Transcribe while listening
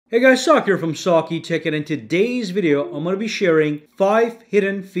Hey guys, Sak here from SAKITECH, and in today's video, I'm going to be sharing 5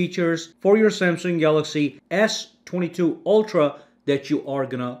 hidden features for your Samsung Galaxy S22 Ultra that you are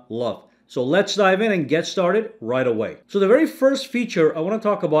going to love. So let's dive in and get started right away. So the very first feature I want to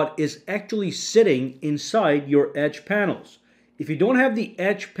talk about is actually sitting inside your edge panels. If you don't have the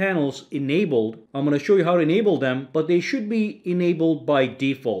edge panels enabled, I'm going to show you how to enable them, but they should be enabled by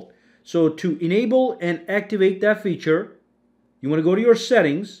default. So to enable and activate that feature, you want to go to your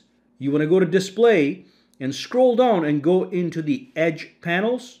settings, you want to go to display and scroll down and go into the edge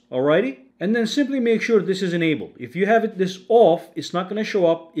panels, alrighty? And then simply make sure this is enabled. If you have this off, it's not going to show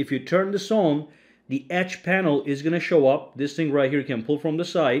up. If you turn this on, the edge panel is going to show up. This thing right here you can pull from the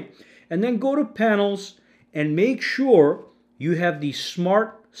side. And then go to panels and make sure you have the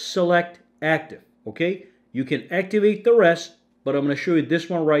Smart Select active, okay? You can activate the rest, but I'm going to show you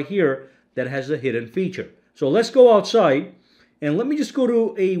this one right here that has a hidden feature. So let's go outside. And let me just go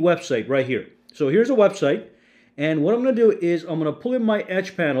to a website right here. So here's a website. And what I'm going to do is I'm going to pull in my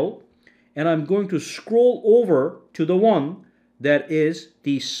edge panel. And I'm going to scroll over to the one that is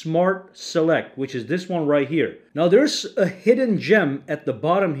the Smart Select, which is this one right here. Now there's a hidden gem at the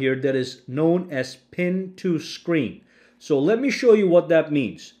bottom here that is known as Pin to Screen. So let me show you what that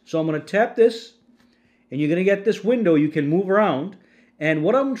means. So I'm going to tap this. And you're going to get this window you can move around. And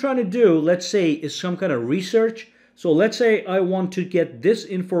what I'm trying to do, let's say, is some kind of research. So let's say I want to get this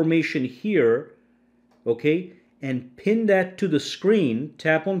information here, okay, and pin that to the screen,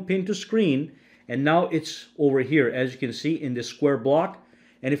 tap on pin to screen, and now it's over here, as you can see, in this square block.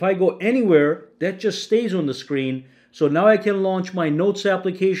 And if I go anywhere, that just stays on the screen. So now I can launch my Notes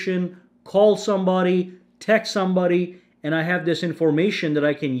application, call somebody, text somebody, and I have this information that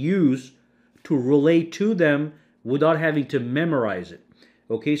I can use to relay to them without having to memorize it.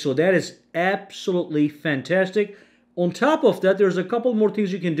 Okay, so that is absolutely fantastic. On top of that, there's a couple more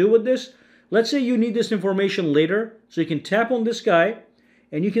things you can do with this. Let's say you need this information later. So you can tap on this guy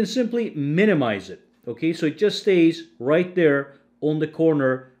and you can simply minimize it. Okay, so it just stays right there on the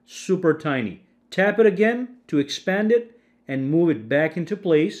corner, super tiny. Tap it again to expand it and move it back into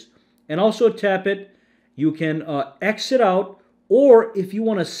place. And also tap it. You can exit out, or if you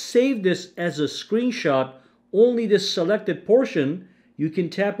want to save this as a screenshot, only this selected portion, you can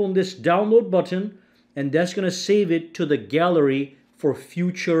tap on this download button, and that's going to save it to the gallery for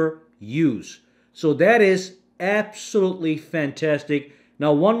future use. So that is absolutely fantastic.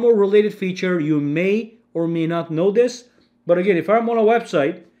 Now, one more related feature, you may or may not know this, but again, if I'm on a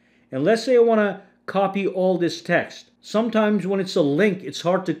website, and let's say I want to copy all this text, sometimes when it's a link, it's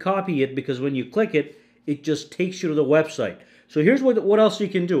hard to copy it because when you click it, it just takes you to the website. So here's what else you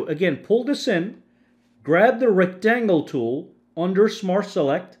can do. Again, pull this in, grab the rectangle tool under Smart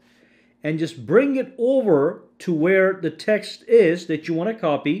Select, and just bring it over to where the text is that you want to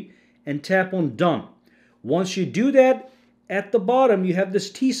copy and tap on Done. Once you do that, at the bottom you have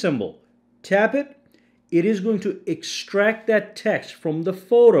this T symbol. Tap it. It is going to extract that text from the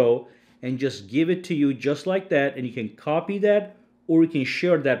photo and just give it to you just like that, and you can copy that or you can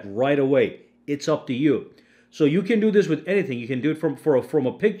share that right away. It's up to you. So you can do this with anything. You can do it from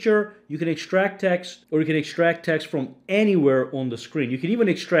a picture, you can extract text, or you can extract text from anywhere on the screen. You can even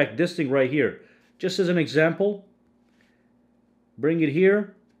extract this thing right here. Just as an example, bring it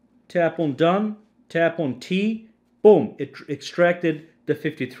here, tap on Done, tap on T, boom, it extracted the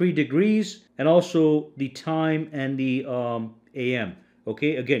 53 degrees and also the time and the AM.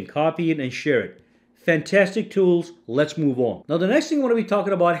 Okay, again, copy it and share it. Fantastic tools. Let's move on. Now, the next thing I want to be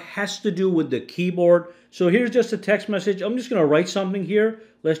talking about has to do with the keyboard. So here's just a text message. I'm just going to write something here.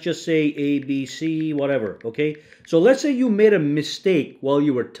 Let's just say A, B, C, whatever. Okay. So let's say you made a mistake while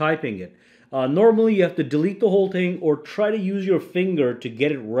you were typing it. Normally, you have to delete the whole thing or try to use your finger to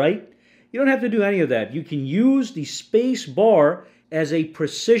get it right. You don't have to do any of that. You can use the space bar as a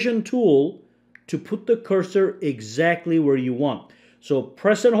precision tool to put the cursor exactly where you want. So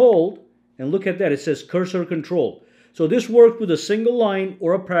press and hold. And look at that, it says cursor control. So this works with a single line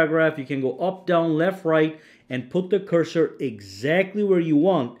or a paragraph. You can go up, down, left, right, and put the cursor exactly where you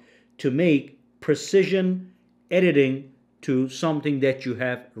want to make precision editing to something that you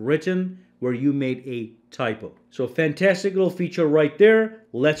have written where you made a typo. So fantastic little feature right there.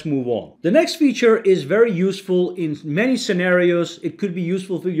 Let's move on. The next feature is very useful in many scenarios. It could be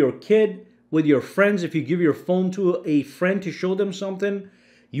useful for your kid, with your friends. If you give your phone to a friend to show them something,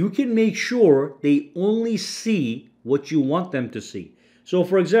 you can make sure they only see what you want them to see. So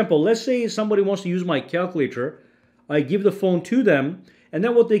for example, let's say somebody wants to use my calculator. I give the phone to them, and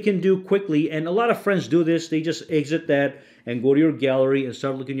then what they can do quickly, and a lot of friends do this, they just exit that and go to your gallery and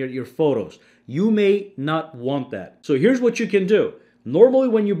start looking at your photos. You may not want that. So here's what you can do. Normally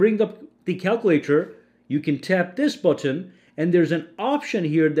when you bring up the calculator, you can tap this button and there's an option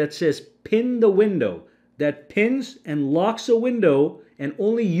here that says pin the window. That pins and locks a window and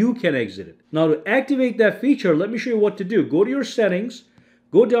only you can exit it. Now to activate that feature, let me show you what to do. Go to your settings,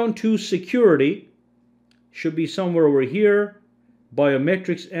 go down to security, should be somewhere over here,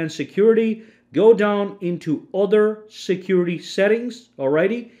 biometrics and security. Go down into other security settings,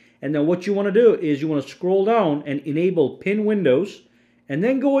 alrighty? And then what you want to do is you want to scroll down and enable pin windows, and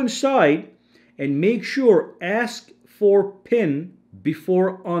then go inside and make sure ask for pin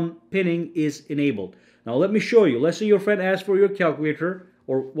before unpinning is enabled. Now let me show you. Let's say your friend asks for your calculator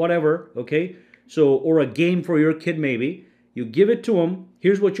or whatever, okay? So, or a game for your kid maybe. You give it to him.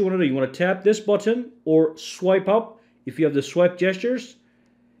 Here's what you want to do. You want to tap this button or swipe up if you have the swipe gestures.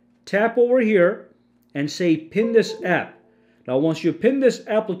 Tap over here and say pin this app. Now once you pin this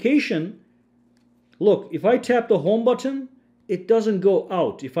application, look, if I tap the home button, it doesn't go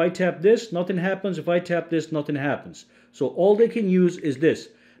out. If I tap this, nothing happens. If I tap this, nothing happens. So all they can use is this.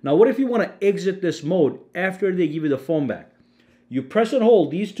 Now what if you want to exit this mode after they give you the phone back? You press and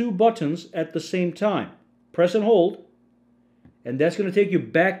hold these two buttons at the same time. Press and hold, and that's going to take you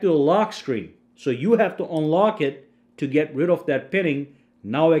back to the lock screen. So you have to unlock it to get rid of that pinning.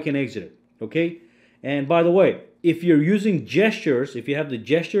 Now I can exit it, okay? And by the way, if you're using gestures, if you have the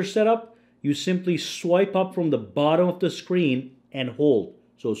gesture set up, you simply swipe up from the bottom of the screen and hold.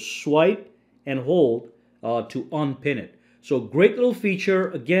 So swipe and hold to unpin it. So great little feature.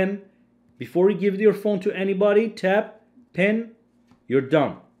 Again, before you give your phone to anybody, tap, pin, you're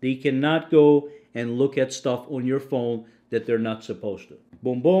done. They cannot go and look at stuff on your phone that they're not supposed to.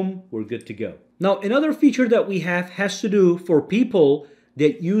 Boom, boom, we're good to go. Now, another feature that we have has to do for people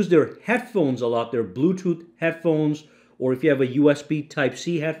that use their headphones a lot, their Bluetooth headphones, or if you have a USB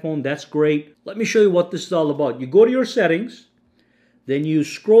Type-C headphone, that's great. Let me show you what this is all about. You go to your settings, then you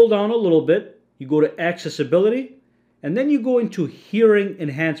scroll down a little bit, you go to accessibility, and then you go into hearing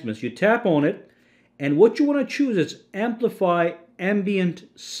enhancements. You tap on it, and what you want to choose is amplify ambient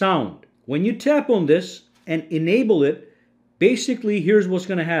sound. When you tap on this and enable it, basically here's what's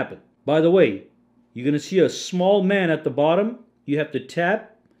going to happen. By the way, you're going to see a small man at the bottom. You have to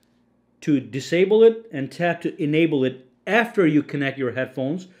tap to disable it and tap to enable it after you connect your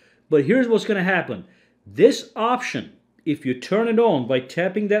headphones. But here's what's going to happen. This option, if you turn it on by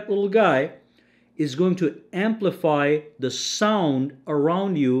tapping that little guy, is going to amplify the sound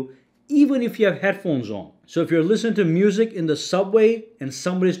around you even if you have headphones on. So if you're listening to music in the subway and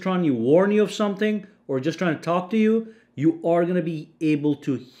somebody's trying to warn you of something or just trying to talk to you, you are going to be able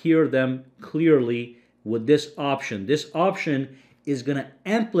to hear them clearly with this option. This option is going to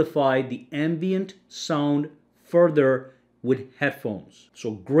amplify the ambient sound further with headphones.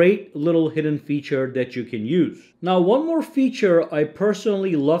 So great little hidden feature that you can use. Now one more feature I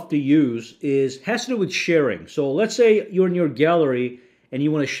personally love to use has to do with sharing. So let's say you're in your gallery and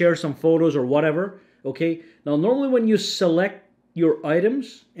you want to share some photos or whatever. Okay, now normally when you select your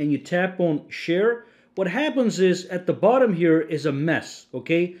items and you tap on share, what happens is at the bottom here is a mess.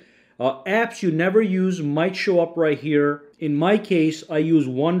 Okay, apps you never use might show up right here. In my case, I use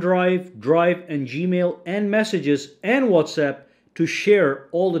OneDrive, Drive, and Gmail, and Messages, and WhatsApp to share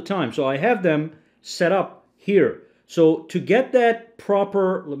all the time. So I have them set up here. So to get that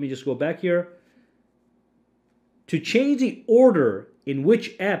proper, let me just go back here. To change the order in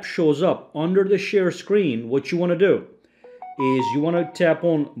which app shows up under the share screen, what you want to do is you want to tap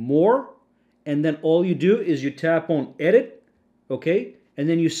on More, and then all you do is you tap on Edit, okay? And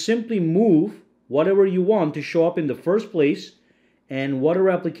then you simply move whatever you want to show up in the first place, and whatever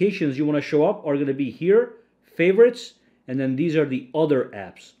applications you want to show up are going to be here, favorites, and then these are the other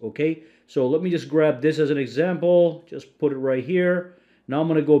apps, okay? So let me just grab this as an example, just put it right here. Now I'm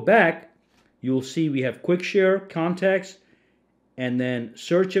going to go back. You'll see we have quick share, contacts, and then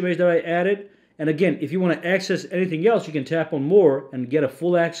search image that I added. And again, if you want to access anything else, you can tap on More and get a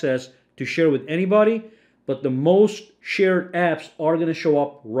full access to share with anybody. But the most shared apps are going to show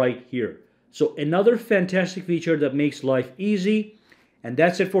up right here. So another fantastic feature that makes life easy. And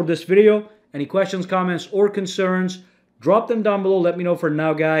that's it for this video. Any questions, comments, or concerns, drop them down below. Let me know. For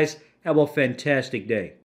now, guys, have a fantastic day.